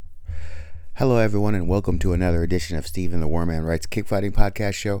Hello, everyone, and welcome to another edition of Stephen the Warman Writes Kickfighting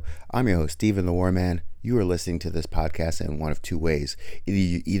Podcast Show. I'm your host, Stephen the Warman. You are listening to this podcast in one of two ways.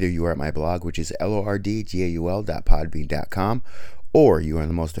 Either you are at my blog, which is lordgaul.podbean.com, or you are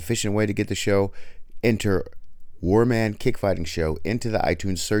the most efficient way to get the show. Enter Warman Kickfighting Show into the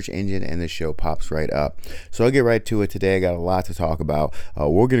iTunes search engine, and the show pops right up. So I'll get right to it today. I got a lot to talk about.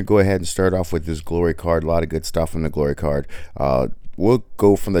 We're going to go ahead and start off with this Glory card. A lot of good stuff on the Glory card. We'll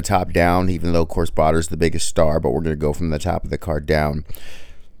go from the top down, even though, of course, Bader's the biggest star, but we're going to go from the top of the card down.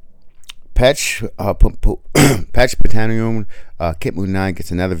 Patch Patanium, Kitmu 9 gets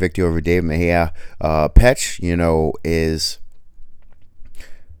another victory over David Mejia. Patch, is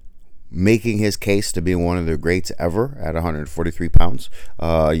making his case to be one of the greats ever at 143 pounds.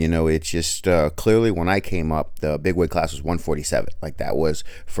 It's just clearly when I came up, the big weight class was 147. Like that was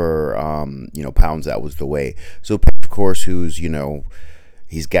for, pounds, that was the way. So, of course, who's,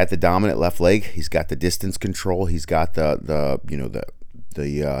 he's got the dominant left leg. He's got the distance control. He's got the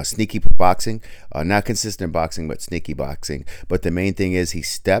sneaky boxing, not consistent boxing, but sneaky boxing. But the main thing is he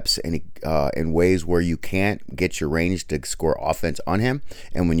steps in ways where you can't get your range to score offense on him.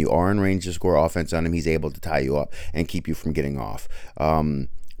 And when you are in range to score offense on him, he's able to tie you up and keep you from getting off.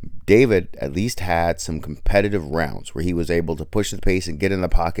 David at least had some competitive rounds where he was able to push the pace and get in the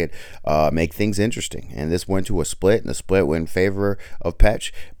pocket, make things interesting. And this went to a split, and the split went in favor of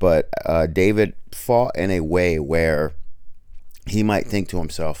Petch. But David fought in a way where he might think to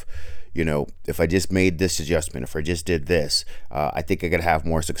himself, if I just made this adjustment, if I just did this, I think I could have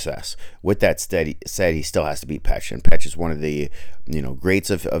more success. With that said, he still has to beat Petch, and Petch is one of the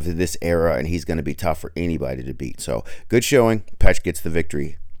greats of this era, and he's going to be tough for anybody to beat. So good showing. Petch gets the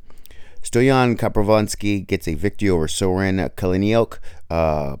victory. Stoyan Kaprovansky gets a victory over Soren Kaliniok.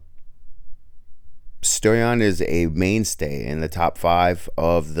 Stoyan is a mainstay in the top 5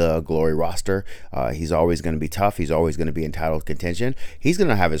 of the Glory roster. He's always going to be tough. He's always going to be in title contention. He's going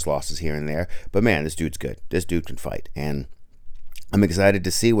to have his losses here and there. But, man, this dude's good. This dude can fight. And I'm excited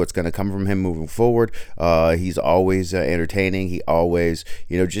to see what's going to come from him moving forward. He's always entertaining. He always,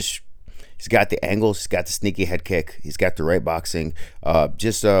 he's got the angles. He's got the sneaky head kick. He's got the right boxing.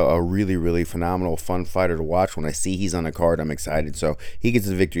 Just a really, really phenomenal, fun fighter to watch. When I see he's on the card, I'm excited. So he gets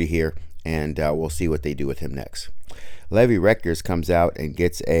the victory here. And we'll see what they do with him next. Levi Reckers comes out and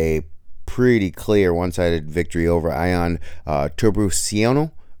gets a pretty clear one-sided victory over Ion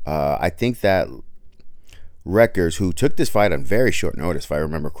Turbuciano. I think that Reckers, who took this fight on very short notice, if I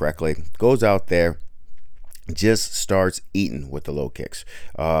remember correctly, goes out there, just starts eating with the low kicks.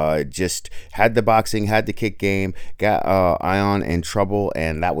 Just had the boxing, had the kick game, got Ion in trouble,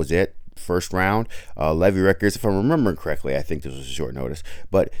 and that was it. First round. Levi Reckers, if I'm remembering correctly, I think this was a short notice,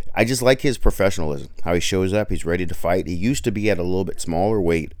 but I just like his professionalism, how he shows up. He's ready to fight. He used to be at a little bit smaller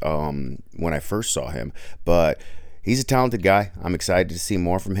weight when I first saw him, but he's a talented guy. I'm excited to see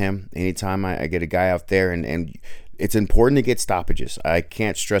more from him. Anytime I get a guy out there, and it's important to get stoppages. I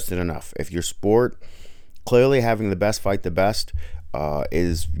can't stress it enough. If your sport, clearly having the best fight the best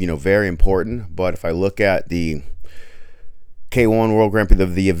is very important, but if I look at the K1 World Grand Prix,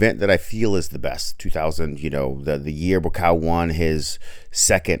 the event that I feel is the best, 2000, the year Bukau won his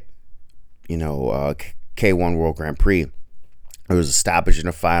second, K1 World Grand Prix. There was a stoppage in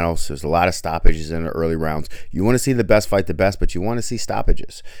the finals. There's a lot of stoppages in the early rounds. You want to see the best fight the best, but you want to see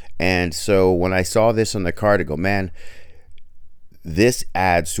stoppages. And so when I saw this on the card, I go, man, this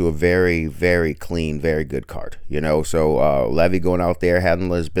adds to a very, very clean, very good card, So Levy going out there,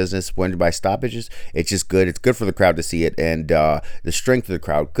 handling his business, winning by stoppages. It's just good. It's good for the crowd to see it, and the strength of the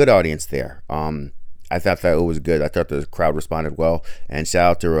crowd. Good audience there. I thought that it was good. I thought the crowd responded well. And shout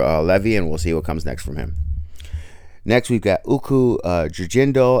out to Levy, and we'll see what comes next from him. Next, we've got Uku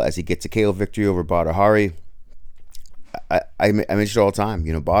Jujindo as he gets a KO victory over Bader Hari. I mention it all the time.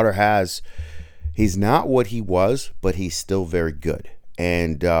 Bader he's not what he was, but he's still very good.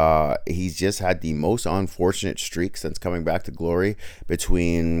 And he's just had the most unfortunate streak since coming back to Glory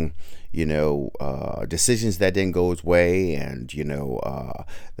between, decisions that didn't go his way, and,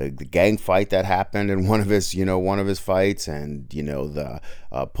 the gang fight that happened in one of his fights, and, the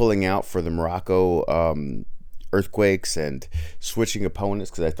pulling out for the Morocco earthquakes and switching opponents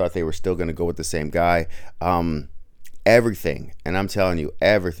because I thought they were still going to go with the same guy. Everything, and I'm telling you,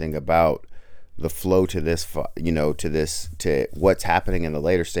 everything about the flow to this, to what's happening in the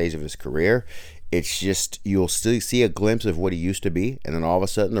later stage of his career. It's just, you'll still see a glimpse of what he used to be, and then all of a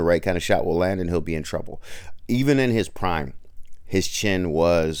sudden the right kind of shot will land and he'll be in trouble. Even in his prime, his chin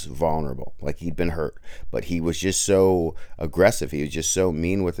was vulnerable, like he'd been hurt, but he was just so aggressive. He was just so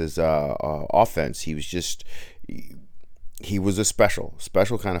mean with his offense. He was a special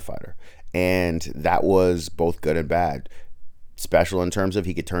kind of fighter. And that was both good and bad. Special in terms of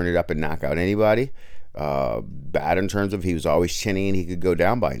he could turn it up and knock out anybody. Bad in terms of he was always chinny and he could go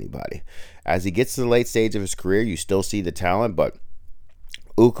down by anybody. As he gets to the late stage of his career, you still see the talent, but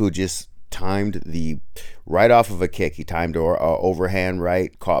Uku just timed the right off of a kick. He timed overhand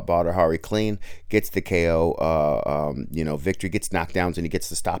right, caught Badr Hari clean, gets the KO, victory, gets knockdowns, and he gets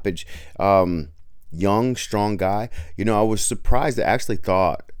the stoppage. Young, strong guy. I was surprised. I actually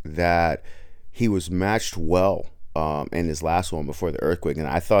thought that he was matched well in his last one before the earthquake, and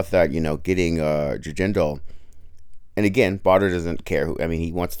I thought that getting Jurjendal. And again, Badr doesn't care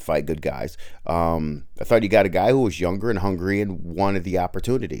he wants to fight good guys. I thought you got a guy who was younger and hungry and wanted the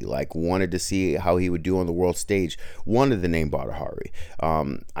opportunity, wanted to see how he would do on the world stage, wanted the name Badr Hari.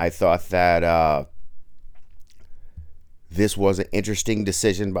 I thought that this was an interesting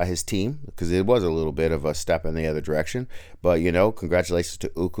decision by his team because it was a little bit of a step in the other direction. But, congratulations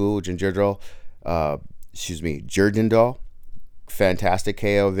to Uku Jurjendal. Fantastic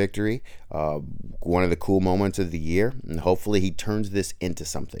KO victory. One of the cool moments of the year. And hopefully he turns this into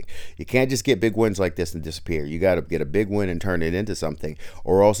something. You can't just get big wins like this and disappear. You got to get a big win and turn it into something.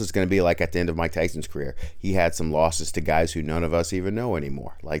 Or else it's going to be like at the end of Mike Tyson's career. He had some losses to guys who none of us even know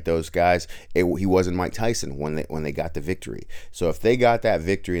anymore. Like those guys, he wasn't Mike Tyson when they got the victory. So if they got that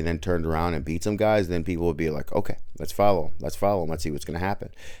victory and then turned around and beat some guys, then people would be like, okay, let's follow him. Let's see what's going to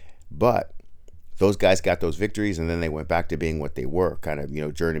happen. But those guys got those victories, and then they went back to being what they were, kind of,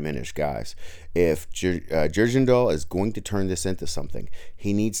 journeyman-ish guys. If Jurjendal is going to turn this into something,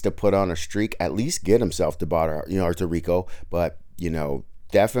 he needs to put on a streak, at least get himself to Badr, or to Rico, but,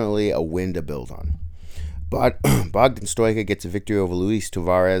 definitely a win to build on. But Bogdan Stoica gets a victory over Luis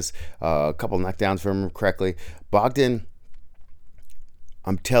Tavares, a couple knockdowns from him correctly. Bogdan,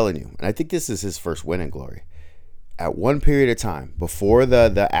 I'm telling you, and I think this is his first win in glory. At one period of time, before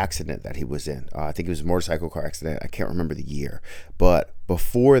the accident that he was in, I think it was a motorcycle car accident, I can't remember the year, but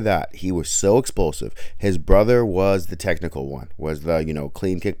before that, he was so explosive. His brother was the technical one, was the,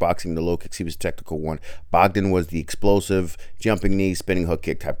 clean kickboxing, the low kicks, he was the technical one. Bogdan was the explosive, jumping knee, spinning hook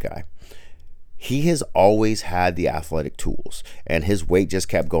kick type guy. He has always had the athletic tools, and his weight just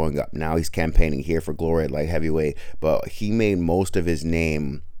kept going up. Now he's campaigning here for glory at light heavyweight, but he made most of his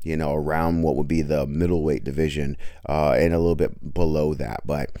name around what would be the middleweight division and a little bit below that.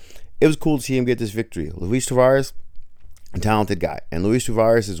 But it was cool to see him get this victory. Luis Tavares, a talented guy. And Luis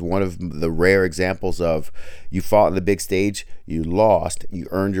Tavares is one of the rare examples of you fought on the big stage, you lost, you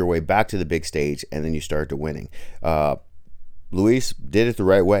earned your way back to the big stage, and then you started to winning. Luis did it the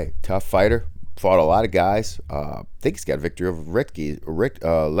right way. Tough fighter. Fought a lot of guys. I think he's got a victory over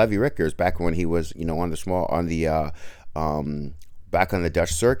Levi Rickers back when he was, back on the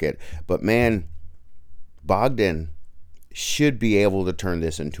Dutch circuit. But man, Bogdan should be able to turn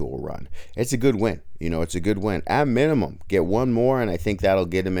this into a run. It's a good win. It's a good win. At minimum, get one more, and I think that'll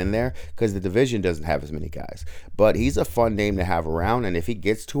get him in there because the division doesn't have as many guys. But he's a fun name to have around, and if he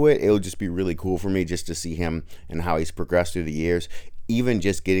gets to it, it'll just be really cool for me just to see him and how he's progressed through the years, even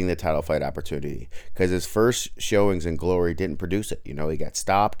just getting the title fight opportunity. Because his first showings in glory didn't produce it. He got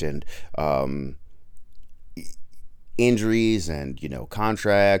stopped and injuries and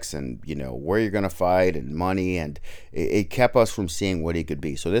contracts and where you're gonna fight and money, and it kept us from seeing what he could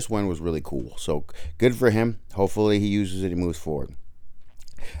be. So this win was really cool. So good for him. Hopefully he uses it and moves forward.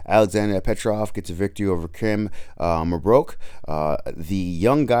 Alexander Petrov gets a victory over Kim Mabrok. The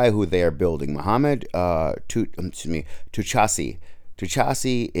young guy who they are building, Mohamed Tuchasi.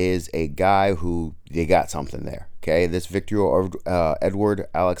 Tuchasi is a guy who they got something there. Okay, this victory over Edward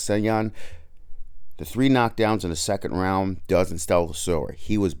Alexeyan. The 3 knockdowns in the second round doesn't tell the story.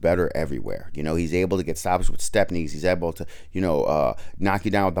 He was better everywhere. He's able to get stoppage with step knees. He's able to, knock you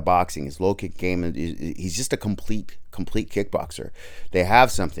down with the boxing. His low kick game, he's just a complete kickboxer. They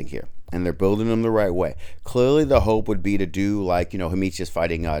have something here, and they're building him the right way. Clearly, the hope would be to do like, Hamich's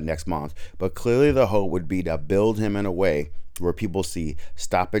fighting next month. But clearly, the hope would be to build him in a way where people see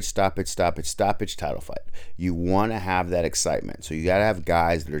stoppage, title fight. You want to have that excitement. So you got to have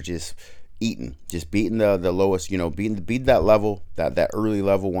guys that are just beating the lowest, beating that level, that early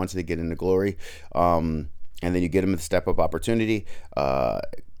level once they get into glory, and then you get them a step up opportunity.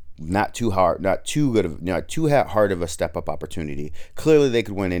 Not too hard of a step up opportunity. Clearly they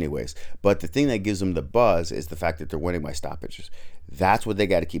could win anyways, but the thing that gives them the buzz is the fact that they're winning by stoppages. That's what they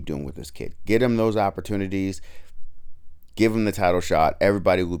got to keep doing with this kid. Get him those opportunities. Give him the title shot.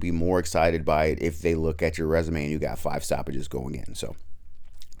 Everybody will be more excited by it if they look at your resume and you got 5 stoppages going in. So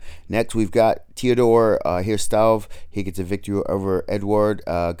Next, we've got Theodore Hirstov. He gets a victory over Edward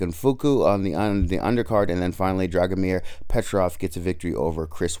Gunfuku on the undercard. And then finally, Dragomir Petrov gets a victory over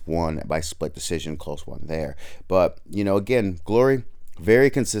Chris One by split decision. Close one there. But, again, Glory, very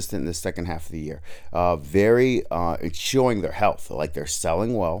consistent in the second half of the year. It's showing their health. Like, they're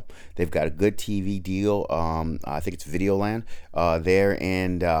selling well. They've got a good TV deal. I think it's Videoland there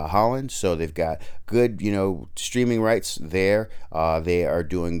in Holland. So they've got good, streaming rights there. They are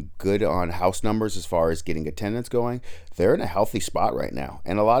doing good on house numbers as far as getting attendance going. They're in a healthy spot right now.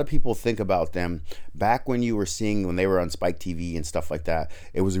 And a lot of people think about them back when you were seeing when they were on Spike TV and stuff like that.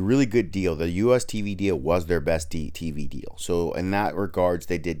 It was a really good deal. The US TV deal was their best TV deal. So in that regards,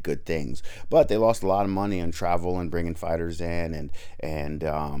 they did good things. But they lost a lot of money on travel and bringing fighters in and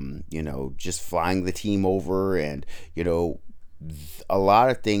just flying the team over. And, a lot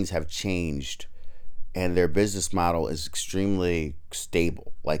of things have changed. And their business model is extremely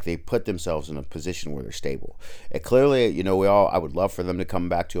stable. Like, they put themselves in a position where they're stable. And clearly, I would love for them to come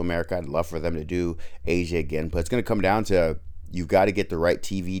back to America. I'd love for them to do Asia again. But it's going to come down to, you've got to get the right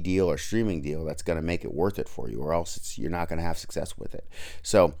TV deal or streaming deal that's going to make it worth it for you, or else you're not going to have success with it.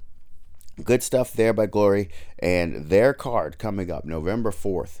 So, good stuff there by Glory. And their card coming up November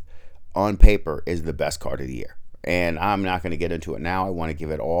 4th on paper is the best card of the year. And I'm not going to get into it now. I want to give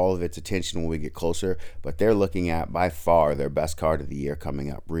it all of its attention when we get closer. But they're looking at, by far, their best card of the year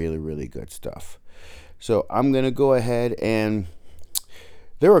coming up. Really, really good stuff. So I'm going to go ahead and...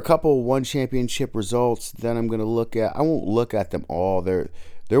 there were a couple one championship results that I'm going to look at. I won't look at them all. There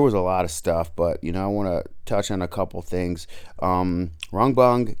was a lot of stuff, but, I want to touch on a couple things.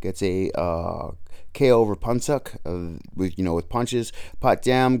 Rongbong gets a... KO over Punsuk with punches.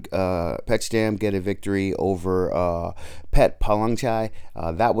 Petchdam get a victory over Pet Palangchai.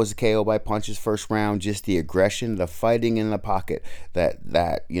 That was a KO by punches first round. Just the aggression, the fighting in the pocket that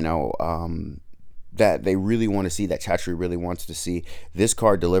they really want to see, that Chatri really wants to see. This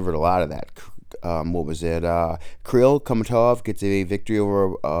card delivered a lot of that. Kryl Komatov gets a victory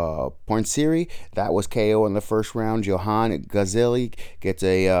over Pornsiri. That was KO in the first round. Johan Gazeli gets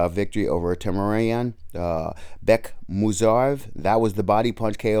a victory over Temurian. Bek Muzarv, that was the body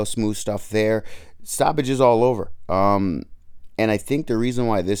punch KO. Smooth stuff there. Stoppages all over. And I think the reason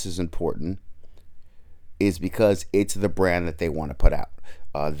why this is important is because it's the brand that they want to put out.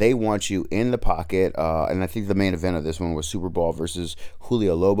 They want you in the pocket. And I think the main event of this one was Super Bowl versus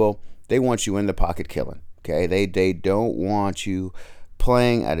Julio Lobo. They want you in the pocket killing, okay? They don't want you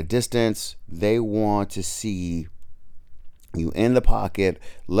playing at a distance. They want to see you in the pocket,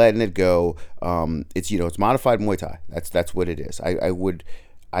 letting it go. It's modified Muay Thai. That's what it is.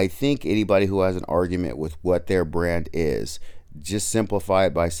 I think anybody who has an argument with what their brand is, just simplify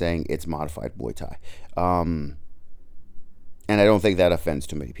it by saying it's modified Muay Thai. And I don't think that offends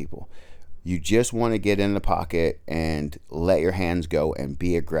too many people. You just want to get in the pocket and let your hands go and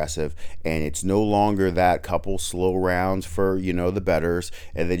be aggressive. And it's no longer that couple slow rounds for, the betters.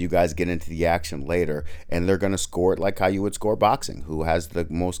 And then you guys get into the action later. And they're going to score it like how you would score boxing. Who has the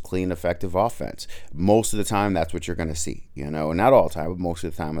most clean, effective offense? Most of the time, that's what you're going to see. Not all the time, but most of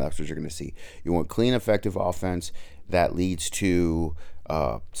the time, that's what you're going to see. You want clean, effective offense that leads to...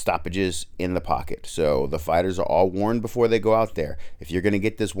 stoppages in the pocket. So the fighters are all warned before they go out there. If you're going to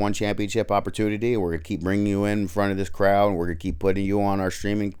get this one championship opportunity, and we're going to keep bringing you in front of this crowd, and we're going to keep putting you on our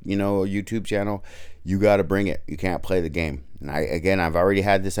streaming, YouTube channel, you got to bring it. You can't play the game. And I've already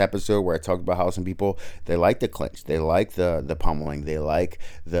had this episode where I talked about how some people, they like the clinch, they like the pummeling, they like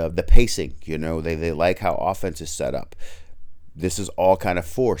the pacing. They like how offense is set up. This is all kind of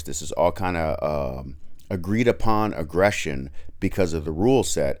forced. This is all kind of agreed upon aggression because of the rule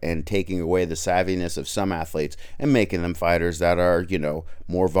set, and taking away the savviness of some athletes and making them fighters that are,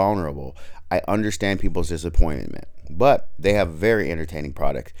 more vulnerable. I understand people's disappointment, but they have a very entertaining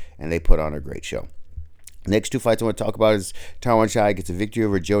product and they put on a great show. Next two fights I want to talk about is Taiwan Chai gets a victory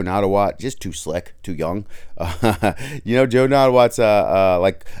over Joe Nadawat. Just too slick, too young. Joe Nadawat's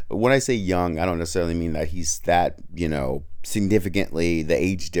like, when I say young, I don't necessarily mean that he's that, significantly the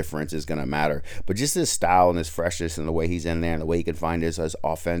age difference is going to matter, but just his style and his freshness and the way he's in there and the way he can find his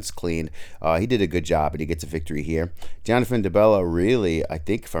offense clean. He did a good job, and he gets a victory here. Jonathan DeBella, really, I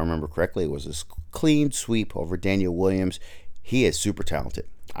think if I remember correctly, was a clean sweep over Daniel Williams. He is super talented.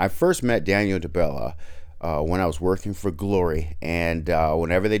 I first met Daniel DeBella when I was working for Glory, and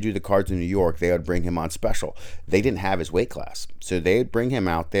whenever they do the cards in New York, they would bring him on special. They didn't have his weight class, so they'd bring him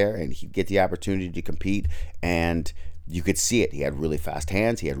out there, and he'd get the opportunity to compete, and you could see it. He had really fast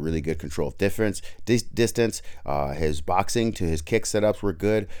hands. He had really good control of distance. His boxing to his kick setups were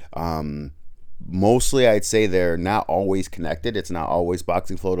good. Mostly, I'd say they're not always connected. It's not always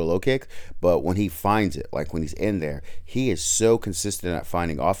boxing flow to low kick, but when he finds it, like when he's in there, he is so consistent at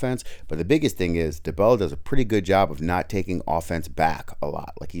finding offense. But the biggest thing is DeBella does a pretty good job of not taking offense back a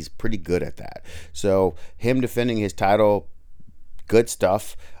lot. Like he's pretty good at that. So him defending his title, good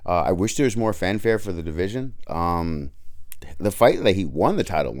stuff. I wish there was more fanfare for the division. The fight that he won the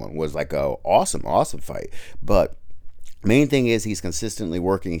title one was like a awesome fight, but main thing is he's consistently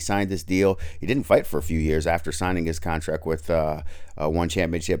working. He signed this deal. He didn't fight for a few years after signing his contract with One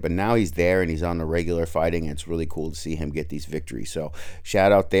Championship, but now he's there and he's on the regular fighting, and it's really cool to see him get these victories. So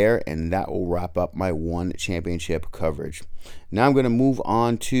shout out there, and that will wrap up my One Championship coverage. Now I'm going to move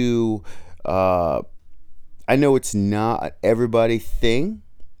on to, I know it's not everybody thing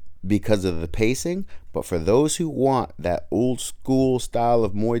because of the pacing, but for those who want that old school style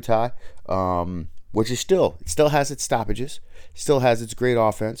of Muay Thai, which is it still has its stoppages, still has its great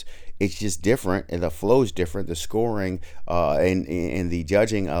offense. It's just different, and the flow is different. The scoring and the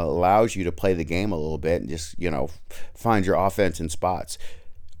judging allows you to play the game a little bit and just, find your offense in spots.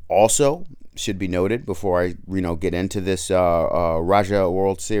 Also, should be noted before I, get into this Raja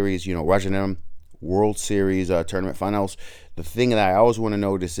World Series, Rajanam World Series tournament finals. The thing that I always want to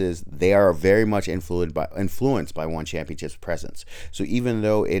notice is they are very much influenced by One Championship's presence. So even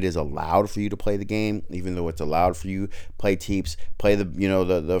though it is allowed for you to play the game, even though it's allowed for you to play teeps, play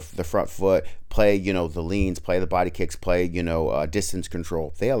the front foot, play the leans, play the body kicks, play distance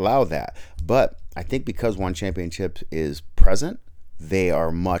control, they allow that. But I think because One Championship is present, they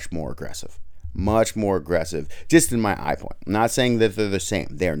are much more aggressive. Just in my eye point. I'm not saying that they're the same.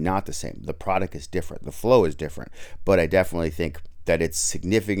 They're not the same. The product is different. The flow is different. But I definitely think that it's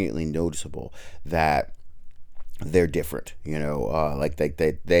significantly noticeable that they're different. Like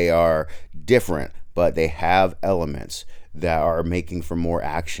they are different, but they have elements that are making for more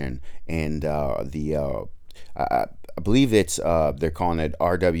action. And I believe it's they're calling it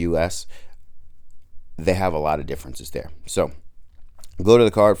RWS. They have a lot of differences there. So go to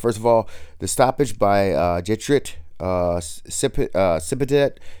the card. First of all, the stoppage by Jetrit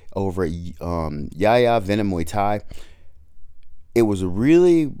Sipitet over Yaya Venom Muay Thai. It was a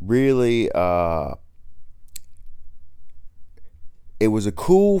really, really it was a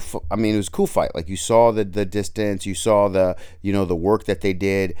cool fight. Like, you saw the distance, you saw the the work that they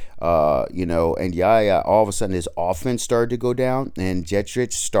did, and Yaya, all of a sudden his offense started to go down and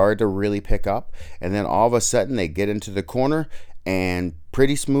Jetrich started to really pick up, and then all of a sudden they get into the corner and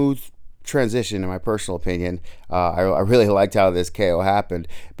pretty smooth transition, in my personal opinion. I really liked how this KO happened.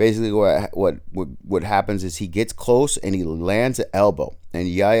 Basically, what happens is he gets close and he lands an elbow. And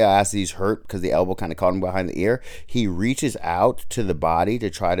Yaya, as he's hurt because the elbow kind of caught him behind the ear, he reaches out to the body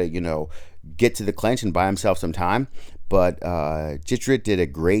to try to get to the clinch and buy himself some time. But Jitrit did a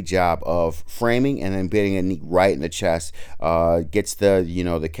great job of framing and then getting a knee right in the chest. Gets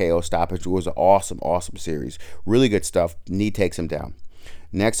the KO stoppage. It was an awesome series. Really good stuff. Knee takes him down.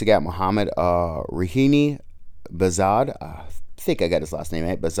 Next, I got Muhammad Rahini Bazad. I think I got his last name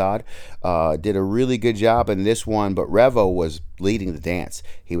right. Bazad did a really good job in this one, but Revo was leading the dance.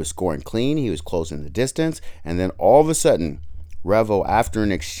 He was scoring clean. He was closing the distance, and then all of a sudden, Revo, after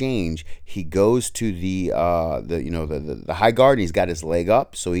an exchange, he goes to the high guard, and he's got his leg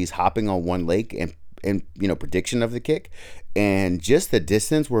up, so he's hopping on one leg and prediction of the kick. And just the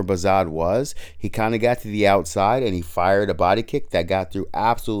distance where Bazad was, he kind of got to the outside and he fired a body kick that got through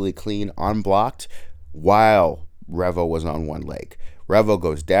absolutely clean, unblocked, while Revo was on one leg. Revo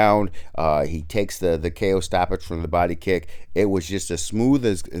goes down. He takes the KO stoppage from the body kick. It was just as smooth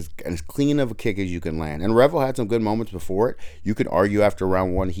as clean of a kick as you can land. And Revo had some good moments before it. You could argue after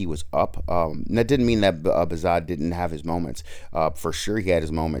round one he was up. And that didn't mean that Bazad didn't have his moments. For sure he had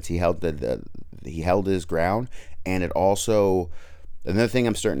his moments. He held he held his ground. And it also, another thing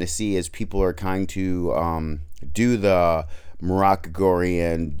I'm starting to see is people are trying to do the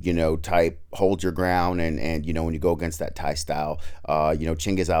Moroccan, type hold your ground, and when you go against that Thai style,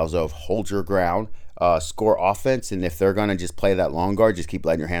 Chingiz Alzov, hold your ground, score offense, and if they're gonna just play that long guard, just keep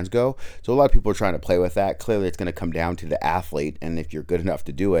letting your hands go. So a lot of people are trying to play with that. Clearly, it's gonna come down to the athlete and if you're good enough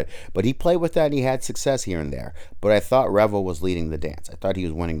to do it. But he played with that and he had success here and there. But I thought Revo was leading the dance. I thought he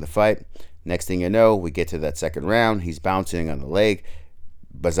was winning the fight. Next thing you know, we get to that second round. He's bouncing on the leg.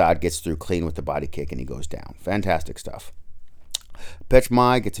 Bazad gets through clean with the body kick and he goes down. Fantastic stuff.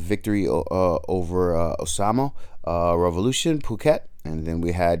 Pechmai gets a victory over Osamo Revolution Phuket. And then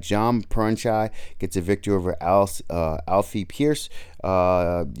we had Jam Pranchai gets a victory over Alfie Pierce,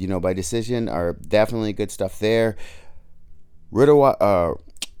 by decision. Are definitely good stuff there.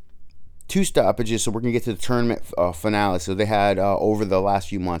 2 stoppages, so we're going to get to the tournament finale. So they had, over the last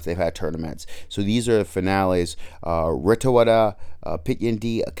few months, they've had tournaments. So these are the finales. Ritawada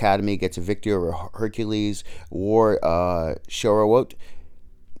Pityindi Academy gets a victory over Hercules War Shorawot.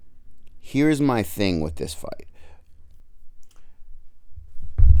 Here's my thing with this fight.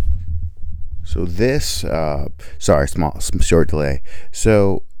 So this, short delay.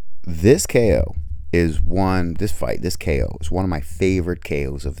 So this KO this KO is one of my favorite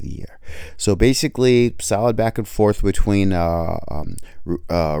KOs of the year. So basically, solid back and forth between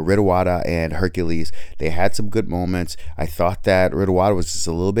Ritawada and Hercules. They had some good moments. I thought that Ritawada was just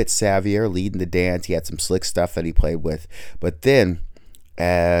a little bit savvier, leading the dance. He had some slick stuff that he played with. But then,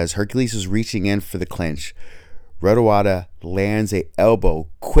 as Hercules was reaching in for the clinch, Ritawada lands a elbow,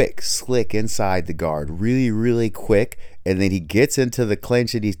 quick, slick inside the guard, really, really quick, and then he gets into the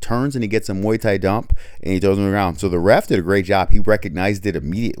clinch and he turns and he gets a Muay Thai dump and he throws him around. So the ref did a great job. He recognized it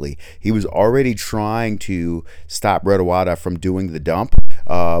immediately. He was already trying to stop Ritawada from doing the dump,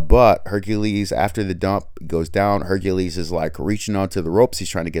 but Hercules, after the dump goes down, Hercules is like reaching onto the ropes. He's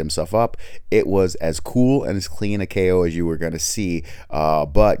trying to get himself up. It was as cool and as clean a KO as you were going to see,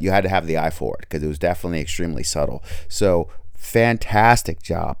 but you had to have the eye for it because it was definitely extremely subtle. So fantastic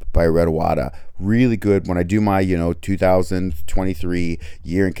job by Ritawada. Really good. When I do my 2023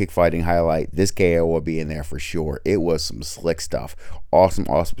 year in kickfighting highlight, this KO will be in there for sure. It was some slick stuff. Awesome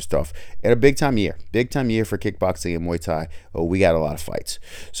stuff. And a big time year for kickboxing and Muay Thai. We got a lot of fights.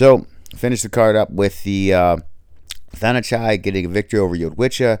 So finish the card up with the Thanachai getting a victory over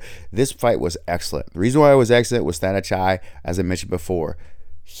Yodwicha. This fight was excellent. The reason why it was excellent was Thanachai, as I mentioned before,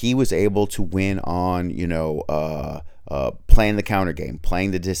 he was able to win on playing the counter game,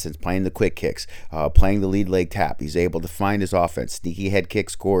 playing the distance, playing the quick kicks, playing the lead leg tap. He's able to find his offense. Sneaky head kick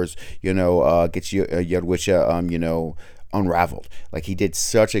scores, gets Yodwicha, unraveled. Like, he did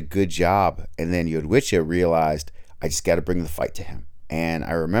such a good job. And then Yodwicha realized, I just got to bring the fight to him. And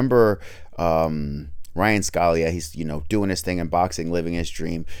I remember Ryan Scalia, he's doing his thing in boxing, living his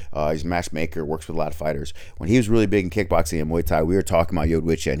dream. He's a matchmaker, works with a lot of fighters. When he was really big in kickboxing and Muay Thai, we were talking about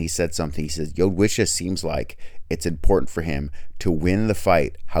Yodwicha, and he said something. He says, Yodwicha seems like it's important for him to win the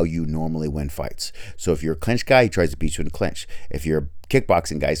fight how you normally win fights. So if you're a clinch guy, he tries to beat you in clinch. If you're a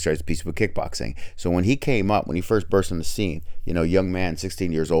kickboxing guy, he tries to beat you with kickboxing. So when he came up, when he first burst on the scene, young man,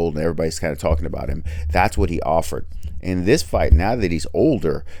 16 years old, and everybody's kind of talking about him, that's what he offered. In this fight, now that he's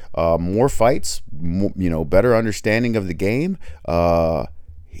older, more fights, better understanding of the game,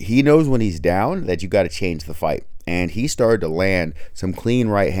 he knows when he's down that you got to change the fight. And he started to land some clean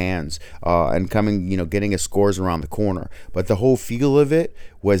right hands and getting his scores around the corner. But the whole feel of it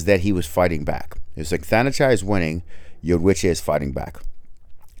was that he was fighting back. It was like Thanachai is winning, Yodwicha is fighting back.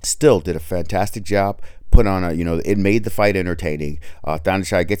 Still did a fantastic job. Put on it made the fight entertaining.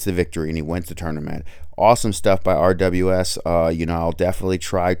 Thanachai gets the victory and he wins the tournament. Awesome stuff by RWS. I'll definitely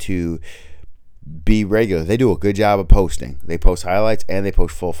try to be regular. They do a good job of posting. They post highlights and they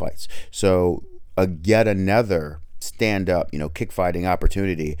post full fights. So yet another stand-up, kickfighting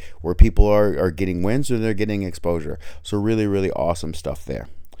opportunity where people are getting wins or they're getting exposure. So really, really awesome stuff there.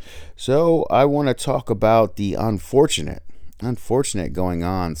 So I want to talk about the unfortunate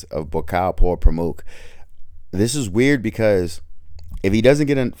going-ons of Buakaw Pramuk. This is weird because if he doesn't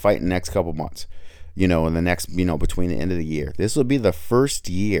get a fight in the next couple months, in the next, between the end of the year, this will be the first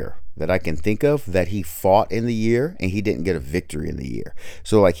year that I can think of that he fought in the year and he didn't get a victory in the year.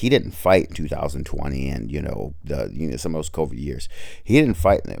 So like, he didn't fight in 2020 and some of those COVID years. He didn't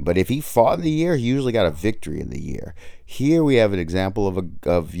fight in it. But if he fought in the year, he usually got a victory in the year. Here we have an example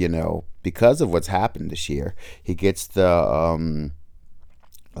of because of what's happened this year, he gets the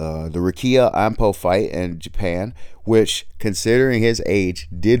Rikia Ampo fight in Japan, which, considering his age,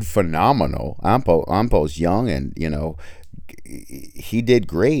 did phenomenal. Ampo's young and he did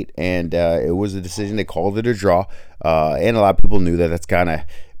great, and it was a decision. They called it a draw, and a lot of people knew that. That's kind of,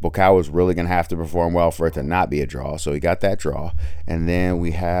 Buakaw was really going to have to perform well for it to not be a draw, so he got that draw. And then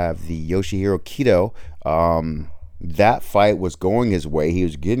we have the Yoshihiro Kido. That fight was going his way. He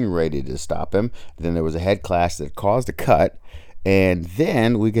was getting ready to stop him. Then there was a head clash that caused a cut. And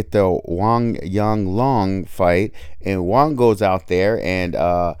then we get the Wang Yang Long fight, and Wang goes out there, and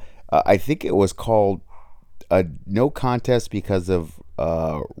I think it was called a no contest because of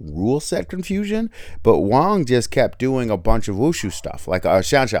rule set confusion, but Wang just kept doing a bunch of wushu stuff, like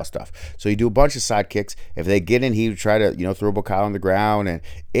Xianxiao stuff. So he do a bunch of side kicks. If they get in, he would try to throw Buakaw on the ground, and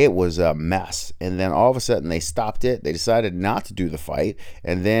it was a mess. And then all of a sudden they stopped it. They decided not to do the fight,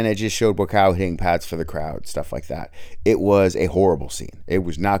 and then it just showed Buakaw hitting pads for the crowd, stuff like that. It was a horrible scene. It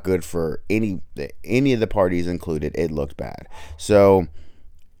was not good for any of the parties included. It looked bad. So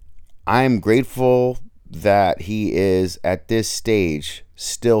I am grateful that he is at this stage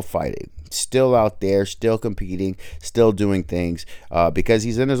still fighting, still out there, still competing, still doing things, because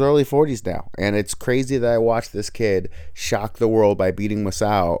he's in his early 40s now. And it's crazy that I watched this kid shock the world by beating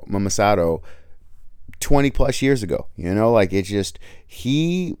Masato 20 plus years ago. You know, like, it's just,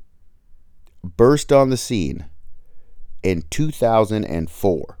 he burst on the scene in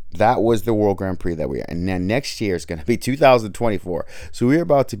 2004. That was the World Grand Prix that we are. And then next year is going to be 2024. So we're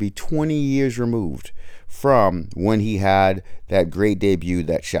about to be 20 years removed from when he had that great debut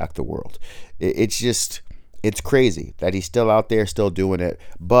that shocked the world. It's just, it's crazy that he's still out there, still doing it.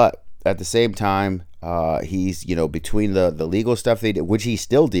 But at the same time, he's, you know, between the legal stuff which he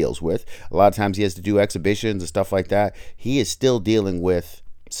still deals with. A lot of times he has to do exhibitions and stuff like that. He is still dealing with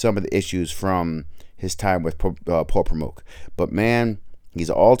some of the issues from his time with Paul Pramuk. But man, he's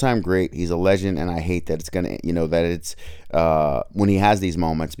an all-time great. He's a legend, and I hate that it's gonna, you know, that it's when he has these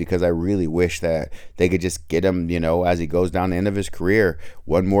moments, because I really wish that they could just get him, you know, as he goes down the end of his career,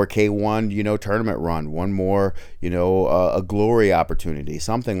 one more K1, you know, tournament run, one more, you know, a glory opportunity,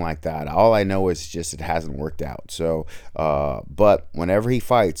 something like that. All I know is just it hasn't worked out. So, but whenever he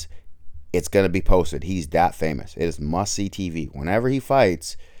fights, it's gonna be posted. He's that famous. It is must-see TV. Whenever he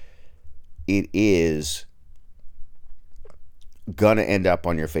fights, it is gonna end up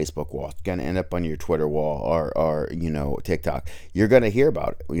on your Facebook wall. It's gonna end up on your Twitter wall, or you know, TikTok. You're gonna hear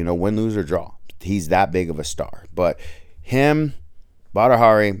about it, you know, win, lose, or draw. He's that big of a star. But him, Badr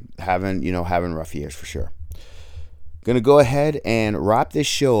Hari, having rough years for sure. Gonna go ahead and wrap this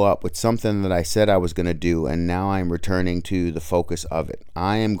show up with something that I said I was gonna do, and now I'm returning to the focus of it.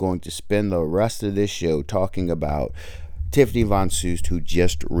 I am going to spend the rest of this show talking about Tiffany van Soest, who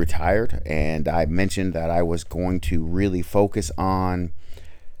just retired, and I mentioned that I was going to really focus on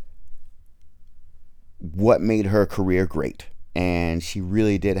what made her career great. And she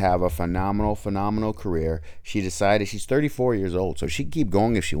really did have a phenomenal career. She decided, she's 34 years old, so she could keep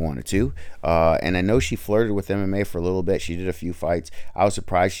going if she wanted to. And I know she flirted with MMA for a little bit. She did a few fights. I was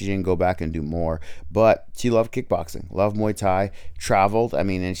surprised she didn't go back and do more. But she loved kickboxing, loved Muay Thai, traveled. I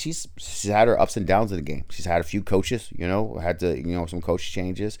mean, and she's had her ups and downs in the game. She's had a few coaches, you know, some coach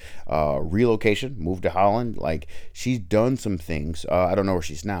changes, relocation, moved to Holland. Like, she's done some things. I don't know where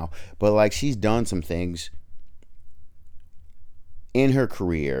she's now, but like, she's done some things in her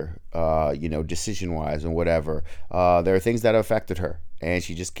career, decision-wise and whatever. There are things that affected her, and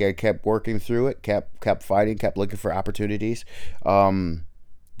she just kept working through it, kept fighting, kept looking for opportunities. The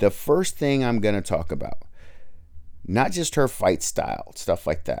first thing I'm going to talk about, not just her fight style, stuff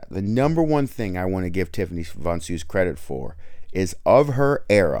like that. The number one thing I want to give Tiffany van Soest credit for is, of her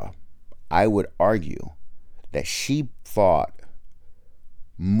era, I would argue that she fought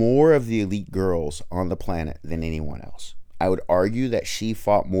more of the elite girls on the planet than anyone else. I would argue that she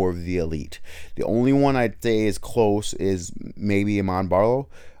fought more of the elite. The only one I'd say is close is maybe Iman Barlow.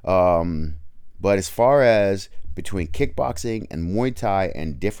 But as far as between kickboxing and Muay Thai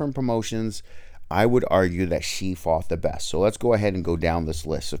and different promotions, I would argue that she fought the best. So let's go ahead and go down this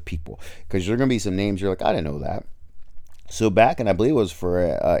list of people, because there are going to be some names you're like, I didn't know that. So back, and I believe it was for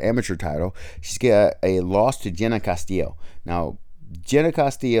an amateur title, she's got a loss to Jenna Castillo. Now, Jenna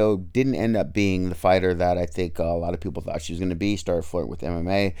Castillo didn't end up being the fighter that I think a lot of people thought she was going to be. Started flirting with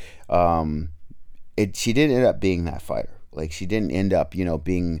MMA. She didn't end up being that fighter. Like, she didn't end up,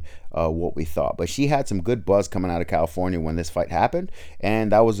 being what we thought. But she had some good buzz coming out of California when this fight happened,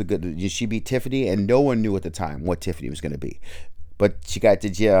 and that was a good. She beat Tiffany, and no one knew at the time what Tiffany was going to be. But she got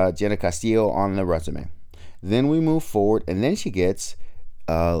to Jenna Castillo on the resume. Then we move forward, and then she gets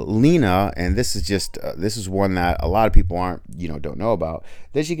Lena, and this is one that a lot of people don't know about.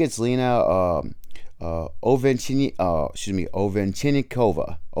 Then she gets Lena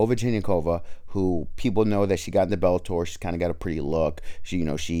Ovechenikova, who people know that she got in the Bellator. She's kind of got a pretty look. She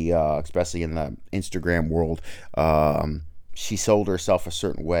especially in the Instagram world, she sold herself a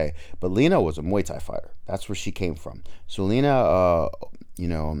certain way. But Lena was a Muay Thai fighter. That's where she came from. So Lena,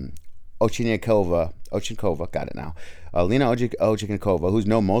 Ochenkova, got it now. Lena Ochenkova, who's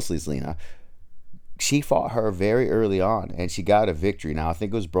known mostly as Lena, she fought her very early on, and she got a victory. Now, I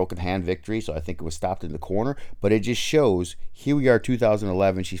think it was broken hand victory, so I think it was stopped in the corner. But it just shows, here we are,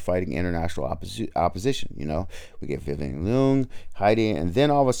 2011, she's fighting international opposition. We get Vivian Leung, Heidi, and then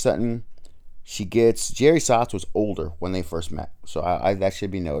all of a sudden, she gets Jerry Sots was older when they first met, so I that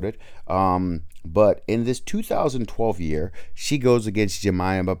should be noted. But in this 2012 year, she goes against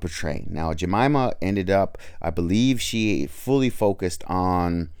Jemima Petrain. Now, Jemima ended up, I believe, she fully focused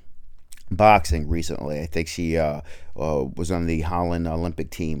on boxing recently. I think she was on the Holland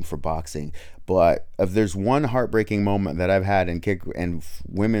Olympic team for boxing. But if there's one heartbreaking moment that I've had in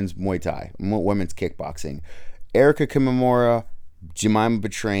women's Muay Thai, women's kickboxing, Erica Kimimura, Jemima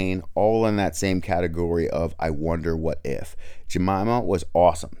Betrain, all in that same category of I wonder what if. Jemima was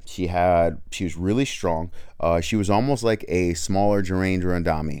awesome. She was really strong. She was almost like a smaller Jeraine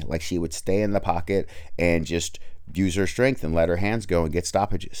Durandami. Like she would stay in the pocket and just use her strength and let her hands go and get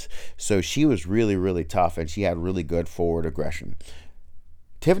stoppages. So she was really, really tough, and she had really good forward aggression.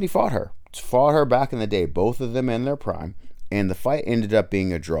 Tiffany fought her back in the day, both of them in their prime, and the fight ended up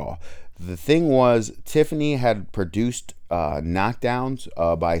being a draw. The thing was, Tiffany had produced knockdowns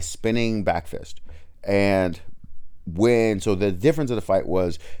by spinning back fist. And so the difference of the fight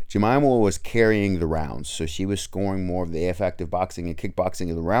was Jemima was carrying the rounds. So she was scoring more of the effective boxing and kickboxing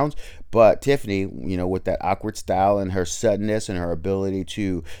of the rounds. But Tiffany, with that awkward style and her suddenness and her ability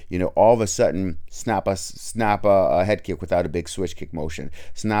to, all of a sudden snap a head kick without a big switch kick motion,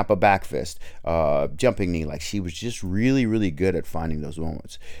 snap a back fist, jumping knee. Like she was just really, really good at finding those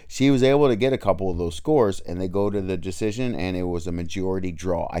moments. She was able to get a couple of those scores, and they go to the decision, and it was a majority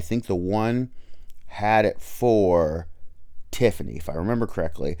draw. I think the one had it for Tiffany, if I remember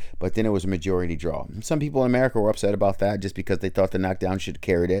correctly, but then it was a majority draw. Some people in America were upset about that just because they thought the knockdown should have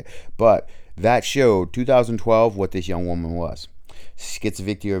carried it, but that showed 2012 what this young woman was. She gets a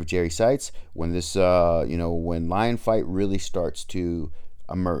victory over Jerry Seitz when this, when Lion Fight really starts to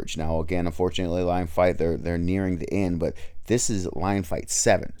emerge. Now, again, unfortunately, Lion Fight, they're nearing the end, but this is Lion Fight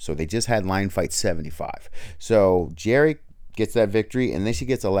 7, so they just had Lion Fight 75. So Jerry gets that victory, and then she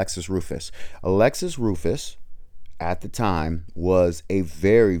gets Alexis Rufus. Alexis Rufus, at the time, was a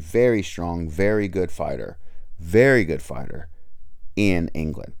very, very strong, very good fighter in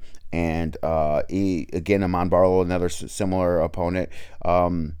England. And Aman Barlow, another similar opponent.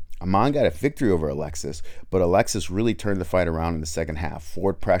 Aman got a victory over Alexis, but Alexis really turned the fight around in the second half.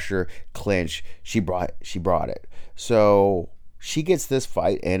 Forward pressure, clinch, she brought it. So she gets this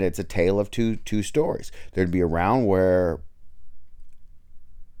fight, and it's a tale of two stories. There'd be a round where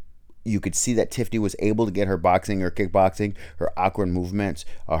you could see that Tiffany was able to get her boxing or kickboxing, her awkward movements,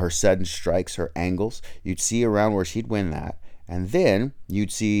 her sudden strikes, her angles. You'd see a round where she'd win that. And then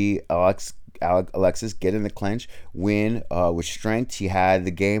you'd see Alexis get in the clinch, win with strength. She had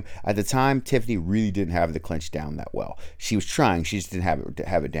the game. At the time, Tiffany really didn't have the clinch down that well. She was trying. She just didn't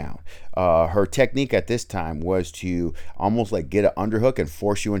have it down. Her technique at this time was to almost like get an underhook and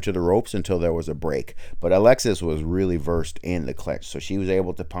force you into the ropes until there was a break. But Alexis was really versed in the clinch, so she was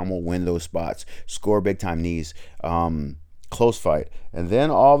able to pummel, win those spots, score big-time knees, close fight. And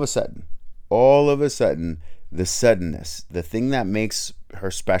then all of a sudden, the suddenness, the thing that makes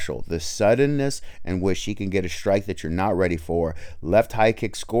her special, the suddenness in which she can get a strike that you're not ready for. Left high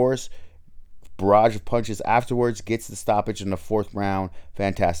kick scores, barrage of punches afterwards, gets the stoppage in the fourth round.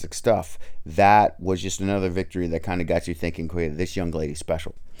 Fantastic stuff. That was just another victory that kind of got you thinking, okay, this young lady's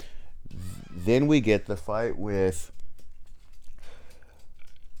special. Then we get the fight with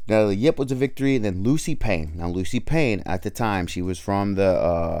Natalie Yip was a victory, and then Lucy Payne. Now, Lucy Payne, at the time, she was from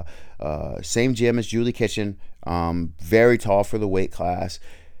the same gym as Julie Kitchen, very tall for the weight class.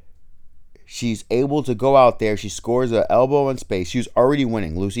 She's able to go out there. She scores an elbow in space. She was already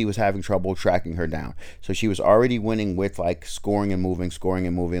winning. Lucy was having trouble tracking her down. So she was already winning with like scoring and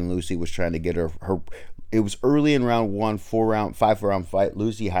moving. Lucy was trying to get her. It was early in round one, 5 round fight.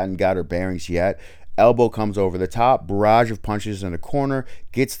 Lucy hadn't got her bearings yet. Elbow comes over the top, barrage of punches in the corner,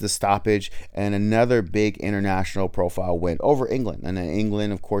 gets the stoppage, and another big international profile win over England. And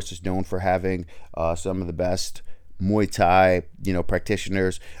England, of course, is known for having some of the best Muay Thai,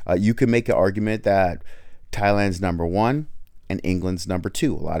 practitioners. You can make an argument that Thailand's number 1 and England's number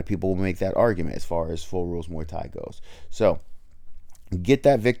 2. A lot of people will make that argument as far as full rules Muay Thai goes. So get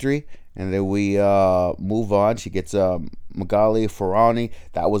that victory, and then we move on. She gets Magali Farani.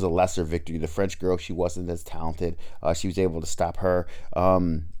 That was a lesser victory. The French girl, she wasn't as talented. She was able to stop her.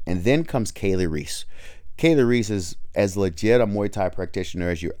 And then comes Kaylee Reese. Kaylee Reese is as legit a Muay Thai practitioner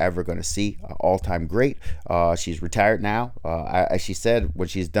as you're ever going to see. All-time great. She's retired now. As she said, when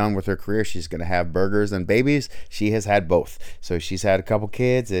she's done with her career, she's going to have burgers and babies. She has had both. So she's had a couple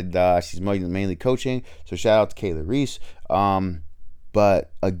kids, and she's mainly coaching. So shout out to Kaylee Reese.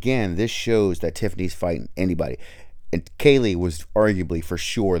 But again, this shows that Tiffany's fighting anybody. And Kaylee was arguably for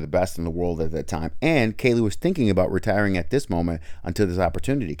sure the best in the world at that time. And Kaylee was thinking about retiring at this moment until this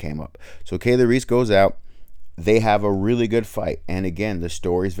opportunity came up. So Kaylee Reese goes out. They have a really good fight. And again, the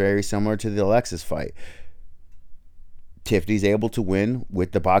story is very similar to the Alexis fight. Tiffany's able to win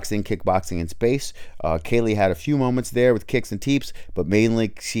with the boxing, kickboxing in space. Kaylee had a few moments there with kicks and teeps, but mainly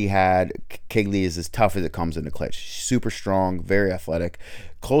Kaylee is as tough as it comes in the clinch. She's super strong, very athletic.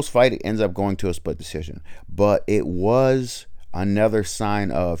 Close fight, it ends up going to a split decision. But it was another sign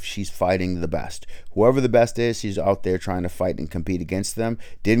of she's fighting the best. Whoever the best is, she's out there trying to fight and compete against them.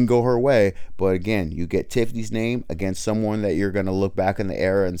 Didn't go her way, but again, you get Tiffany's name against someone that you're going to look back in the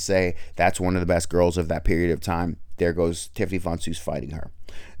era and say, that's one of the best girls of that period of time. There goes Tiffany van Soest fighting her.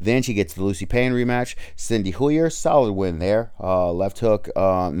 Then she gets the Lucy Payne rematch. Cindy Huyer, solid win there. Left hook,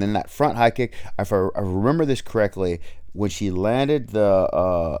 and then that front high kick. If I remember this correctly, when she landed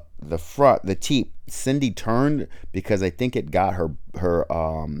the teep, Cindy turned because I think it got her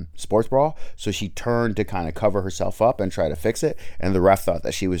sports bra, so she turned to kind of cover herself up and try to fix it, and the ref thought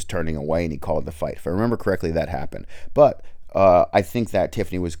that she was turning away and he called the fight. If I remember correctly, that happened. But I think that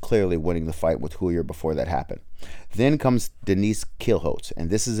Tiffany was clearly winning the fight with Huyer before that happened. Then comes Denise Kielholtz,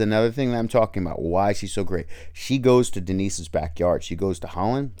 and this is another thing that I'm talking about, why she's so great. She goes to Denise's backyard. She goes to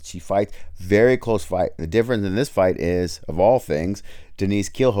Holland. She fights. Very close fight. The difference in this fight is, of all things, Denise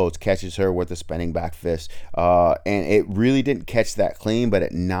Kielholtz catches her with a spinning back fist. And it really didn't catch that clean, but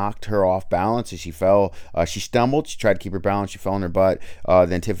it knocked her off balance as she fell. She stumbled. She tried to keep her balance. She fell on her butt.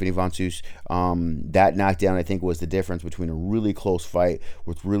 Then Tiffany van Soest, that knockdown, I think, was the difference between a really close fight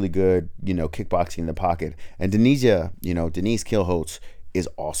with really good, kickboxing in the pocket. And Denise Kielholtz is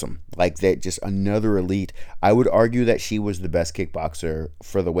awesome. Like that, just another elite. I would argue that she was the best kickboxer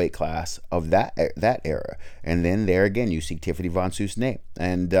for the weight class of that era. And then there again, you see Tiffany van Soest's name.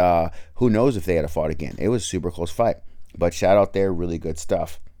 And who knows if they had fought again. It was a super close fight. But shout out there, really good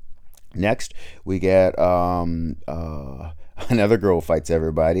stuff. Next, we get another girl who fights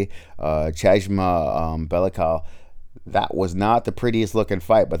everybody. Chajma Belakal. That was not the prettiest looking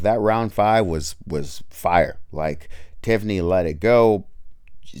fight, but that round 5 was fire. Like, Tiffany let it go,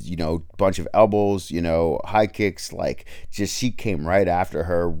 bunch of elbows, high kicks, like, just she came right after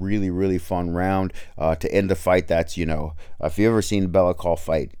her. Really, really fun round to end the fight. That's, if you've ever seen Belakal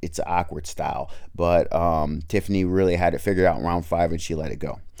fight, it's awkward style, but Tiffany really had it figured out in round 5 and she let it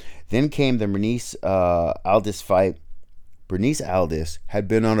go. Then came the Bernice Aldis fight. Bernice Aldis had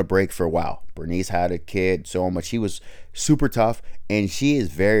been on a break for a while. Bernice had a kid, so much. She was super tough, and she is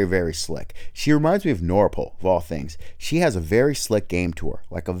very, very slick. She reminds me of Norpol, of all things. She has a very slick game to her,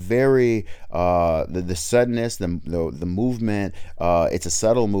 like a very, the suddenness, the movement, it's a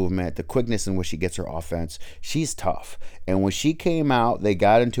subtle movement, the quickness in which she gets her offense. She's tough. And when she came out, they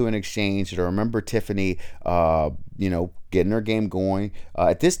got into an exchange. I remember Tiffany, getting her game going.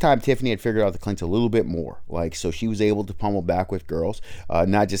 At this time, Tiffany had figured out the clinch a little bit more. So she was able to pummel back with girls,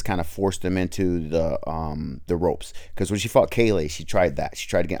 not just kind of force them into the ropes. Because when she fought Kaylee, she tried that. She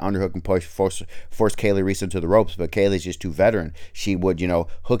tried to get underhook and force Kaylee Reese into the ropes, but Kaylee's just too veteran. She would,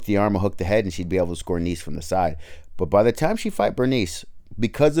 hook the arm or hook the head, and she'd be able to score knees from the side. But by the time she fight Bernice,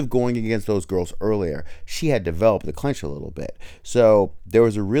 because of going against those girls earlier, she had developed the clinch a little bit. So there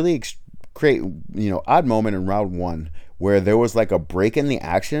was a really odd moment in round 1 where there was like a break in the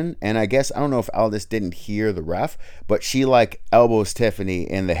action, and I don't know if Aldis didn't hear the ref, but she elbows Tiffany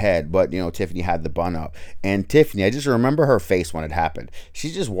in the head, but Tiffany had the bun up, and Tiffany, I just remember her face when it happened.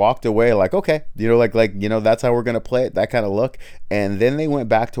 She just walked away like, okay, that's how we're gonna play it, that kind of look. And then they went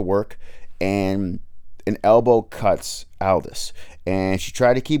back to work, and an elbow cuts Aldis, and she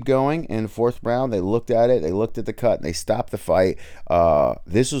tried to keep going. In the 4th round, they looked at it, they looked at the cut, and they stopped the fight.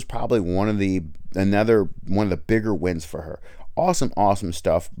 This was probably one of the bigger wins for her. Awesome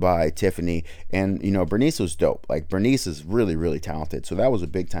stuff by Tiffany. And Bernice was dope. Bernice is really, really talented, so that was a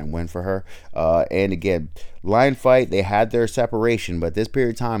big time win for her. And again, Lion Fight, they had their separation, but this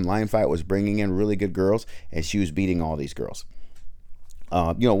period of time, Lion Fight was bringing in really good girls, and she was beating all these girls.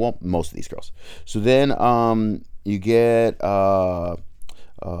 Most of these girls. So then you get let's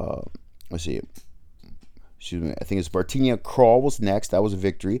see, excuse me, I think it's Bartinia Krall was next. That was a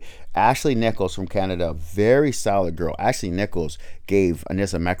victory. Ashley Nichols from Canada, very solid girl. Ashley Nichols gave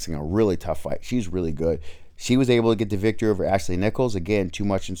Anissa Mexing a really tough fight. She's really good. She was able to get the victory over Ashley Nichols. Again, too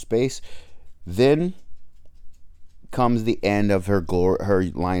much in space. Then comes the end of her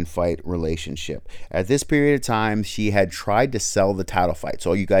Lion Fight relationship. At this period of time, she had tried to sell the title fight.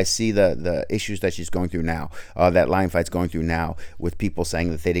 So you guys see the issues that she's going through now, that Lion Fight's going through now, with people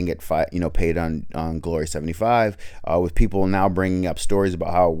saying that they didn't get paid on Glory 75, with people now bringing up stories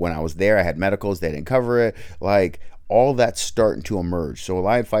about how when I was there, I had medicals, they didn't cover it. All that's starting to emerge. So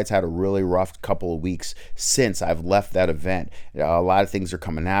Lion Fight's had a really rough couple of weeks since I've left that event. A lot of things are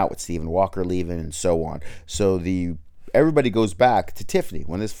coming out with Stephen Walker leaving and so on. So everybody goes back to Tiffany.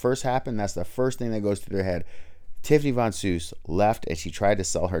 When this first happened, that's the first thing that goes through their head. Tiffany van Soest left and she tried to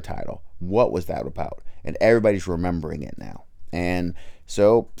sell her title. What was that about? And everybody's remembering it now. And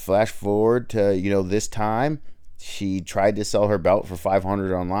so flash forward to, this time, she tried to sell her belt for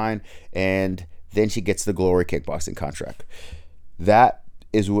 $500 online, and then she gets the Glory kickboxing contract. That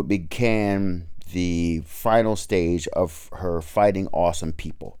is what began the final stage of her fighting awesome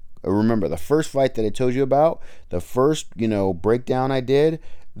people. Remember, the first fight that I told you about, the first, breakdown I did,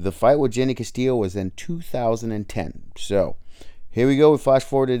 the fight with Jenny Castillo was in 2010. So here we go. We flash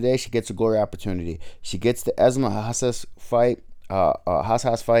forward to today. She gets a Glory opportunity. She gets the Esma Hassas fight.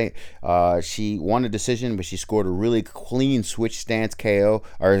 She won a decision, but she scored a really clean switch stance KO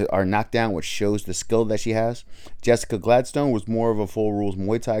or knockdown, which shows the skill that she has. Jessica Gladstone was more of a full rules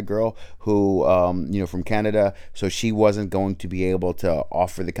Muay Thai girl who, from Canada, so she wasn't going to be able to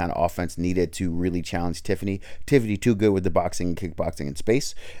offer the kind of offense needed to really challenge Tiffany. Tiffany too good with the boxing and kickboxing in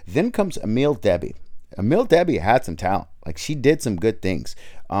space. Then comes Emile Debbie. Emile Debbie had some talent. Like, she did some good things,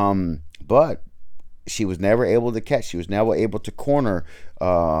 but she was never able to catch. She was never able to corner,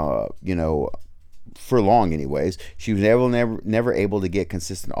 for long anyways. She was never able to get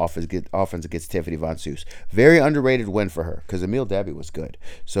consistent offense against Tiffany van Soest. Very underrated win for her because Emile Debbie was good.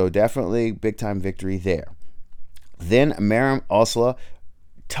 So definitely big time victory there. Then Miriam Osla,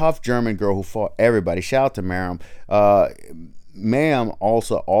 tough German girl who fought everybody. Shout out to Miriam. Ma'am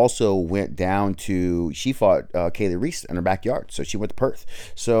also went down to, she fought Kaylee Reese in her backyard. So she went to Perth.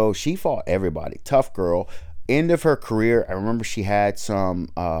 So she fought everybody. Tough girl. End of her career, I remember she had some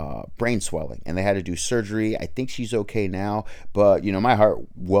brain swelling and they had to do surgery. I think she's okay now. But, my heart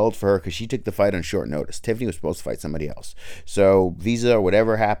welled for her because she took the fight on short notice. Tiffany was supposed to fight somebody else. So Visa,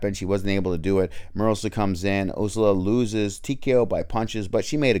 whatever happened, she wasn't able to do it. Marosa comes in. Ursula loses TKO by punches, but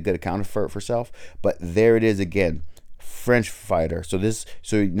she made a good account for herself. But there it is again. French fighter. So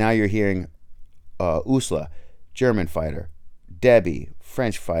now you're hearing Ursula, German fighter, Debbie,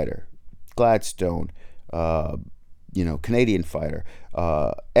 French fighter, Gladstone, Canadian fighter,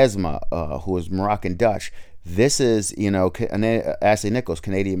 Esma, who was Moroccan Dutch. This is, Ashley Nichols,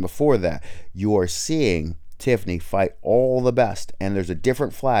 Canadian before that. You are seeing Tiffany fight all the best, and there's a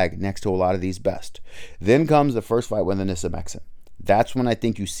different flag next to a lot of these best. Then comes the first fight with Anissa Meksen. That's when I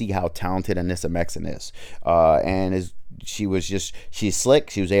think you see how talented Anissa Meksen is. She's slick.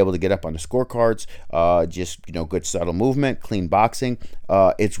 She was able to get up on the scorecards. Good subtle movement, clean boxing.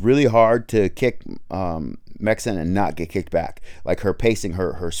 It's really hard to kick Meksen and not get kicked back. Like, her pacing,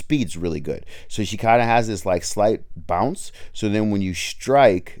 her speed's really good. So she kind of has this like slight bounce. So then when you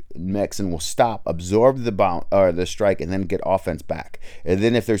strike, Meksen will stop, absorb the bounce or the strike, and then get offense back. And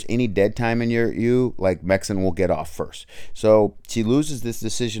then if there's any dead time in you, like, Meksen will get off first. So she loses this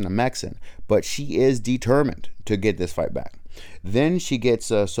decision to Meksen, but she is determined to get this fight back. Then she gets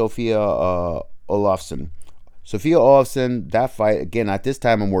Sophia Olofsson. Sophia Olofsson, that fight, again, at this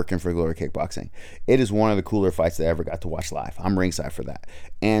time I'm working for Glory Kickboxing. It is one of the cooler fights that I ever got to watch live. I'm ringside for that.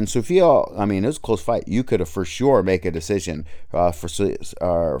 And Sophia, it was a close fight. You could have for sure make a decision for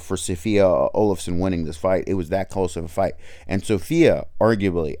Sophia Olofsson winning this fight. It was that close of a fight. And Sophia,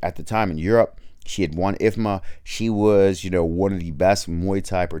 arguably, at the time in Europe, she had won IFMA. She was, one of the best Muay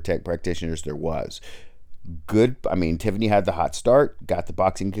Thai practitioners there was. Good. Tiffany had the hot start, got the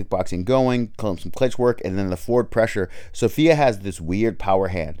kickboxing going, some clinch work, and then the forward pressure. Sophia has this weird power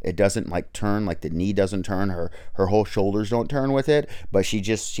hand. It doesn't turn, like the knee doesn't turn. Her whole shoulders don't turn with it, but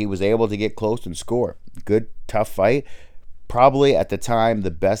she was able to get close and score. Good, tough fight. Probably at the time the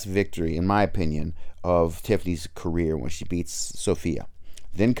best victory, in my opinion, of Tiffany's career when she beats Sophia.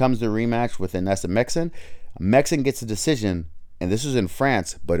 Then comes the rematch with Anissa Meksen. Meksen gets a decision, and this was in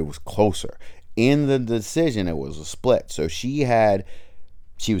France, but it was closer. In the decision, it was a split. So she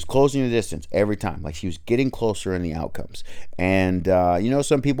was closing the distance every time. Like, she was getting closer in the outcomes. And,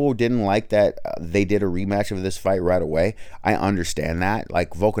 some people didn't like that they did a rematch of this fight right away. I understand that. Like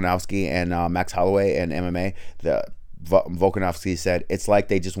Volkanovski and Max Holloway and MMA, Volkanovski said, it's like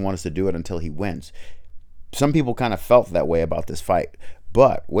they just want us to do it until he wins. Some people kind of felt that way about this fight.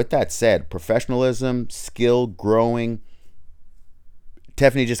 But with that said, professionalism, skill, growing,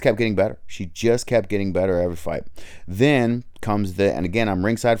 Tiffany just kept getting better. She just kept getting better every fight. Then comes and again, I'm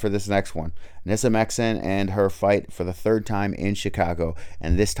ringside for this next one, Anissa Meksen and her fight for the third time in Chicago,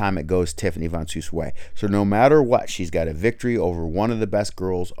 and this time it goes Tiffany van Soest's way. So no matter what, she's got a victory over one of the best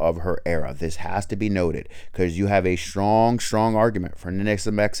girls of her era. This has to be noted because you have a strong argument for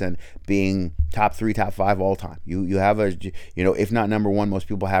Anissa Meksen being top 3, top 5 all time. You have if not number one, most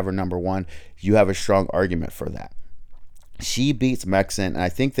people have her number one. You have a strong argument for that. She beats Mexen, and I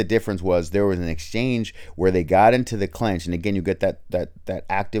think the difference was there was an exchange where they got into the clinch, and again, you get that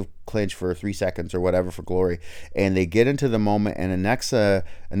active clinch for 3 seconds or whatever for Glory, and they get into the moment, and Anissa,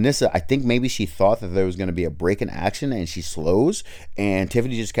 I think maybe she thought that there was going to be a break in action, and she slows, and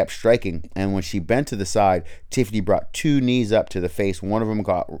Tiffany just kept striking, and when she bent to the side, Tiffany brought 2 knees up to the face. One of them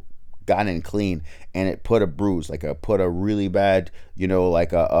got in clean, and it put a bruise, put a really bad,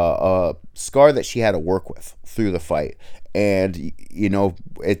 like a scar that she had to work with through the fight. And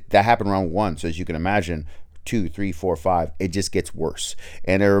that happened round 1, so as you can imagine, 2, 3, 4, 5, it just gets worse.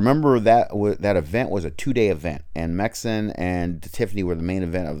 And I remember that event was a 2-day event, and Mexen and Tiffany were the main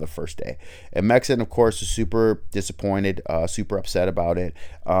event of the first day. And Mexen, of course, is super disappointed, super upset about it.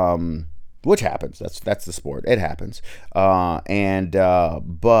 Which happens. That's the sport. It happens. But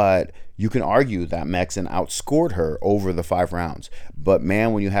you can argue that Mexen outscored her over the 5 rounds. But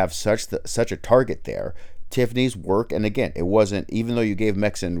man, when you have such a target there, Tiffany's work, and again, it wasn't, even though you gave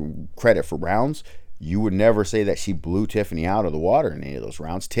Mexen credit for rounds, you would never say that she blew Tiffany out of the water in any of those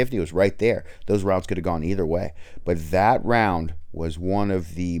rounds. Tiffany was right there. Those rounds could have gone either way. But that round was one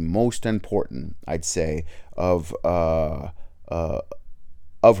of the most important, I'd say, of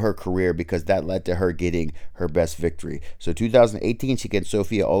her career, because that led to her getting her best victory. So 2018, she gets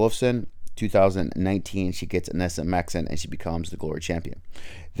Sophia Olofsson. 2019, she gets Anissa Mexen, and she becomes the Glory champion.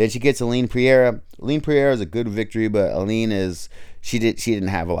 Then she gets Aline Pereira. Aline Pereira is a good victory, but Aline she didn't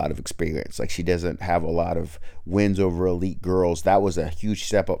have a lot of experience. Like, she doesn't have a lot of wins over elite girls. That was a huge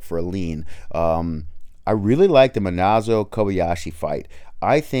step up for Aline. I really like the Minazo Kobayashi fight.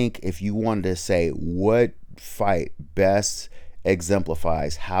 I think if you wanted to say what fight best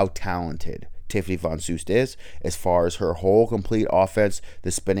exemplifies how talented Tiffany van Soest is, as far as her whole complete offense,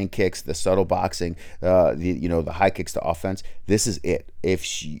 the spinning kicks, the subtle boxing, the high kicks to offense. This is it. If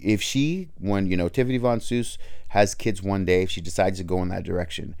she when Tiffany van Soest has kids one day, if she decides to go in that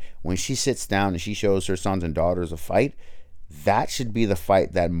direction, when she sits down and she shows her sons and daughters a fight, that should be the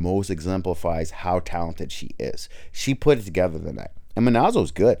fight that most exemplifies how talented she is. She put it together tonight. And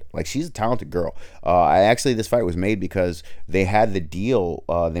Minazo's good. Like, she's a talented girl. This fight was made because they had the deal.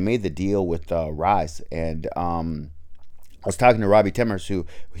 They made the deal with Rise. And I was talking to Robbie Timmers,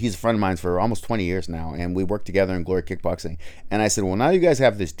 he's a friend of mine for almost 20 years now. And we worked together in Glory Kickboxing. And I said, well, now you guys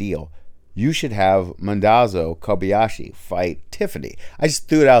have this deal. You should have Minazo Kobayashi fight Tiffany. I just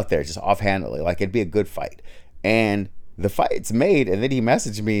threw it out there, just offhandedly. Like, it'd be a good fight. And the fight's made, and then he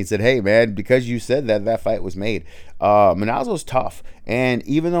messaged me and said, hey man, because you said that fight was made. Minazo's tough, and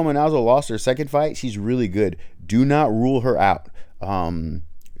even though Minazo lost her second fight, she's really good. Do not rule her out.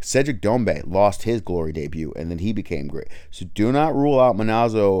 Cedric Dombe lost his Glory debut, and then he became great. So do not rule out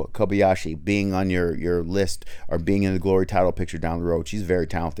Minazo Kobayashi being on your list or being in the Glory title picture down the road. She's very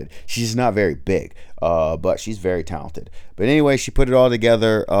talented. She's not very big, but she's very talented. But anyway, she put it all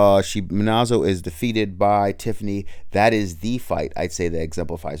together. Minazo is defeated by Tiffany. That is the fight, I'd say, that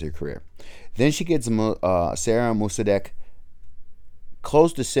exemplifies her career. Then she gets Sarah Musadek.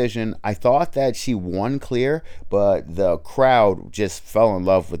 Close decision. I thought that she won clear, but the crowd just fell in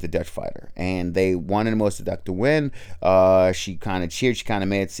love with the Dutch fighter, and they wanted Musadek to win. She kind of cheered. She kind of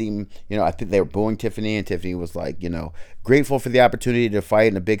made it seem, I think they were booing Tiffany, and Tiffany was like, grateful for the opportunity to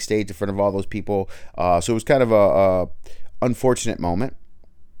fight in a big stage in front of all those people. So it was kind of a unfortunate moment,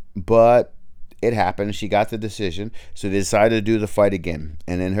 but it happened. She got the decision, so they decided to do the fight again.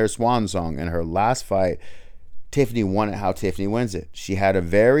 And in her swan song, in her last fight, Tiffany won it how Tiffany wins it. She had a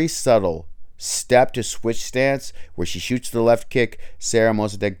very subtle step to switch stance where she shoots the left kick. Sarah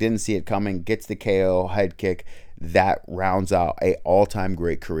Musadek didn't see it coming, gets the KO head kick. That rounds out a all-time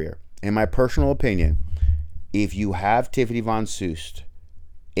great career. In my personal opinion, if you have Tiffany van Soest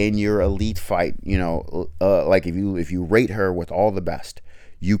in your elite fight, like if you rate her with all the best,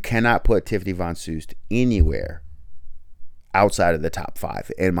 you cannot put Tiffany van Soest anywhere outside of the top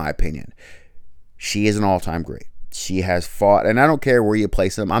 5, in my opinion. She is an all-time great. She has fought, and I don't care where you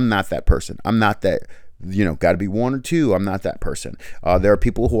place them. I'm not that person. I'm not that, got to be 1 or 2. I'm not that person. There are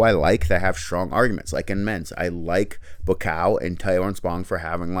people who I like that have strong arguments, like in men's. I like Bukaw and Tyrone Spong for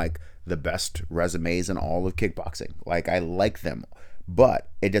having, like, the best resumes in all of kickboxing. Like, I like them.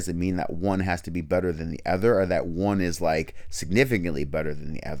 But it doesn't mean that one has to be better than the other, or that one is, like, significantly better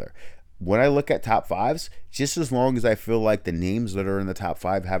than the other. When I look at top 5s, just as long as I feel like the names that are in the top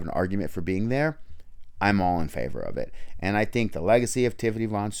 5 have an argument for being there, I'm all in favor of it. And I think the legacy of Tiffany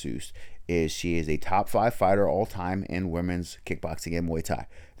van Soest is she is a top 5 fighter all time in women's kickboxing and Muay Thai.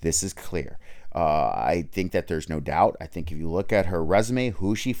 This is clear. I think that there's no doubt. I think if you look at her resume,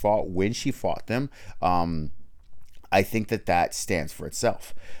 who she fought, when she fought them, I think that stands for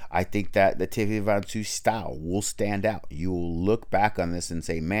itself. I think that the Tiffany van Soest style will stand out. You will look back on this and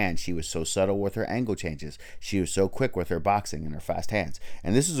say, man, she was so subtle with her angle changes. She was so quick with her boxing and her fast hands.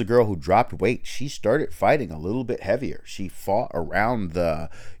 And this is a girl who dropped weight. She started fighting a little bit heavier. She fought around the,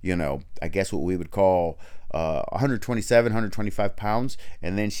 I guess what we would call 127, 125 pounds,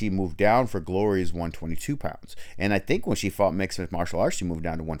 and then she moved down for Glory's 122 pounds. And I think when she fought mixed martial arts, she moved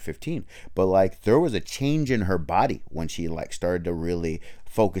down to 115. But like, there was a change in her body when she like started to really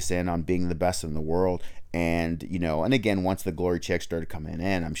focus in on being the best in the world. And and again, once the Glory check started coming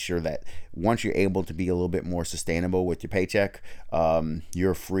in, I'm sure that once you're able to be a little bit more sustainable with your paycheck,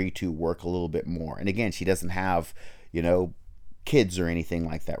 you're free to work a little bit more. And again, she doesn't have kids or anything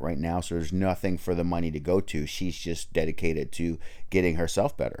like that right now, so there's nothing for the money to go to. She's just dedicated to getting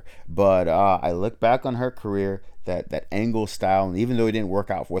herself better. But I look back on her career, that angle style, and even though it didn't work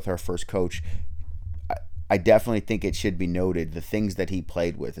out with her first coach, I definitely think it should be noted the things that he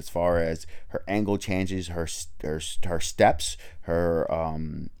played with as far as her angle changes, her steps, her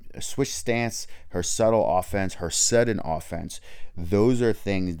switch stance, her subtle offense, her sudden offense. Those are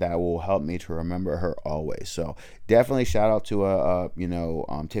things that will help me to remember her always. So definitely shout out to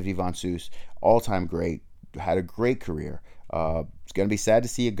Tiffany van Soest, all-time great, had a great career. It's gonna be sad to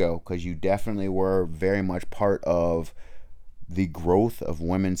see you go, because you definitely were very much part of the growth of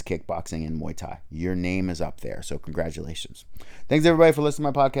women's kickboxing and Muay Thai. Your name is up there, so congratulations. Thanks everybody for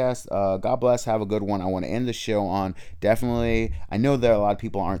listening to my podcast. God bless. Have a good one. I want to end the show on definitely, I know that a lot of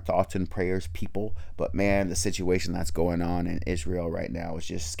people aren't thoughts and prayers people, but man, the situation that's going on in Israel right now is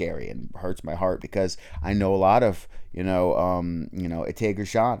just scary and hurts my heart, because I know a lot of Itay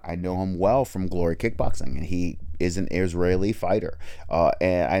Gershon. I know him well from Glory Kickboxing, and he is an Israeli fighter.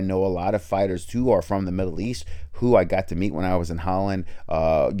 And I know a lot of fighters who are from the Middle East who I got to meet when I was in Holland,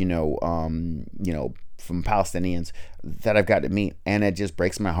 from Palestinians that I've got to meet. And it just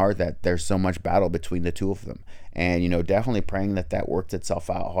breaks my heart that there's so much battle between the two of them. And, definitely praying that works itself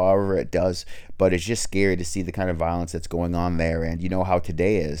out, however it does. But it's just scary to see the kind of violence that's going on there. And you know how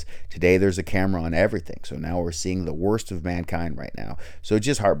today is. Today there's a camera on everything. So now we're seeing the worst of mankind right now. So it's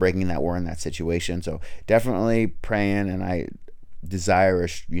just heartbreaking that we're in that situation. So definitely praying, and I desire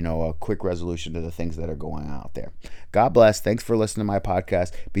a quick resolution to the things that are going on out there. God bless. Thanks for listening to my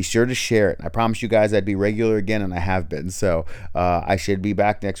podcast. Be sure to share it. I promise you guys I'd be regular again, and I have been. So I should be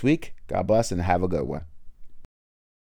back next week. God bless, and have a good one.